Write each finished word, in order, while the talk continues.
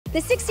The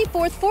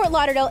 64th Fort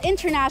Lauderdale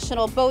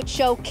International Boat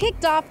Show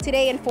kicked off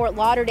today in Fort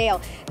Lauderdale.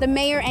 The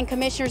mayor and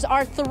commissioners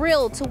are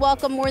thrilled to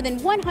welcome more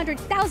than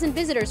 100,000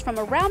 visitors from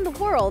around the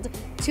world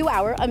to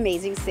our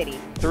amazing city.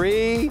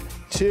 3,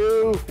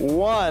 2,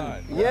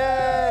 1.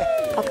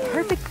 Yay! A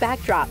perfect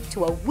backdrop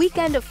to a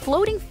weekend of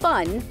floating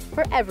fun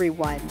for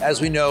everyone.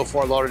 As we know,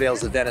 Fort Lauderdale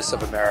is the Venice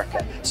of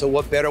America. So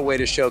what better way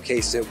to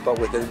showcase it but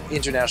with an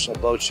international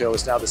boat show?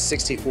 It's now the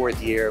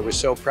 64th year. We're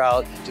so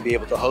proud to be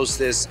able to host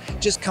this.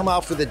 Just come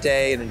out for the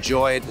day and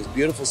enjoy it. There's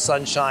beautiful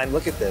sunshine.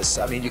 Look at this.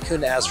 I mean, you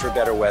couldn't ask for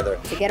better weather.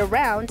 To get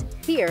around,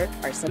 here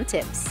are some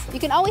tips. You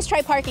can always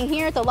try parking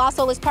here at the Las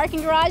Olas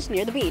parking garage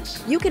near the beach.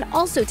 You can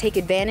also take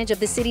advantage of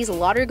the city's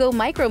Lauderdale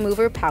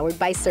micromover powered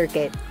by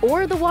Circuit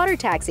or the water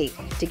taxi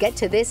to get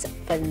to this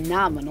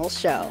phenomenal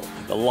show.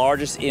 The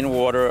largest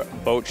in-water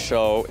boat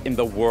show in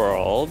the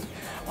world.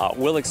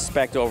 We'll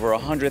expect over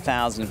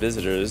 100,000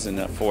 visitors in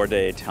a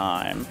 4-day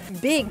time.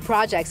 Big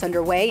projects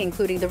underway,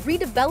 including the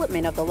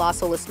redevelopment of the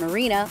Las Olas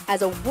Marina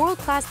as a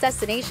world-class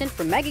destination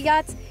for mega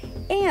yachts,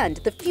 and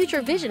the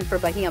future vision for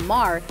Bahia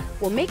Mar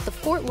will make the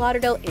Fort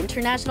Lauderdale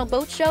International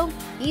Boat Show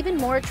even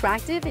more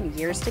attractive in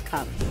years to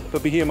come.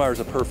 But Bahia Mar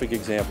is a perfect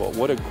example.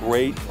 What a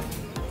great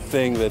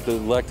thing that the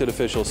elected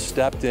officials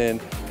stepped in,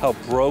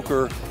 helped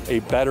broker a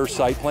better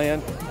site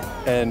plan,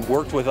 and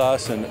worked with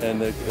us, and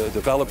the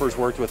developers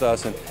worked with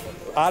us, and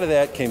out of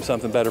that came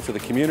something better for the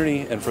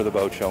community and for the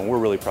boat show, and we're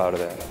really proud of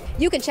that.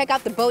 You can check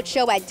out the boat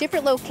show at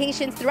different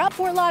locations throughout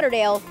Fort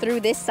Lauderdale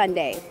through this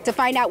Sunday. To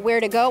find out where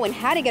to go and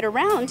how to get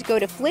around, go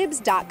to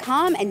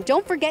FLIBS.com, and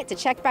don't forget to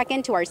check back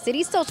into our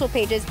city's social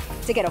pages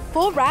to get a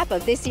full wrap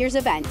of this year's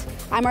event.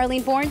 I'm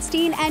Arlene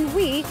Bornstein, and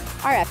we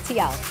are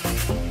FTL.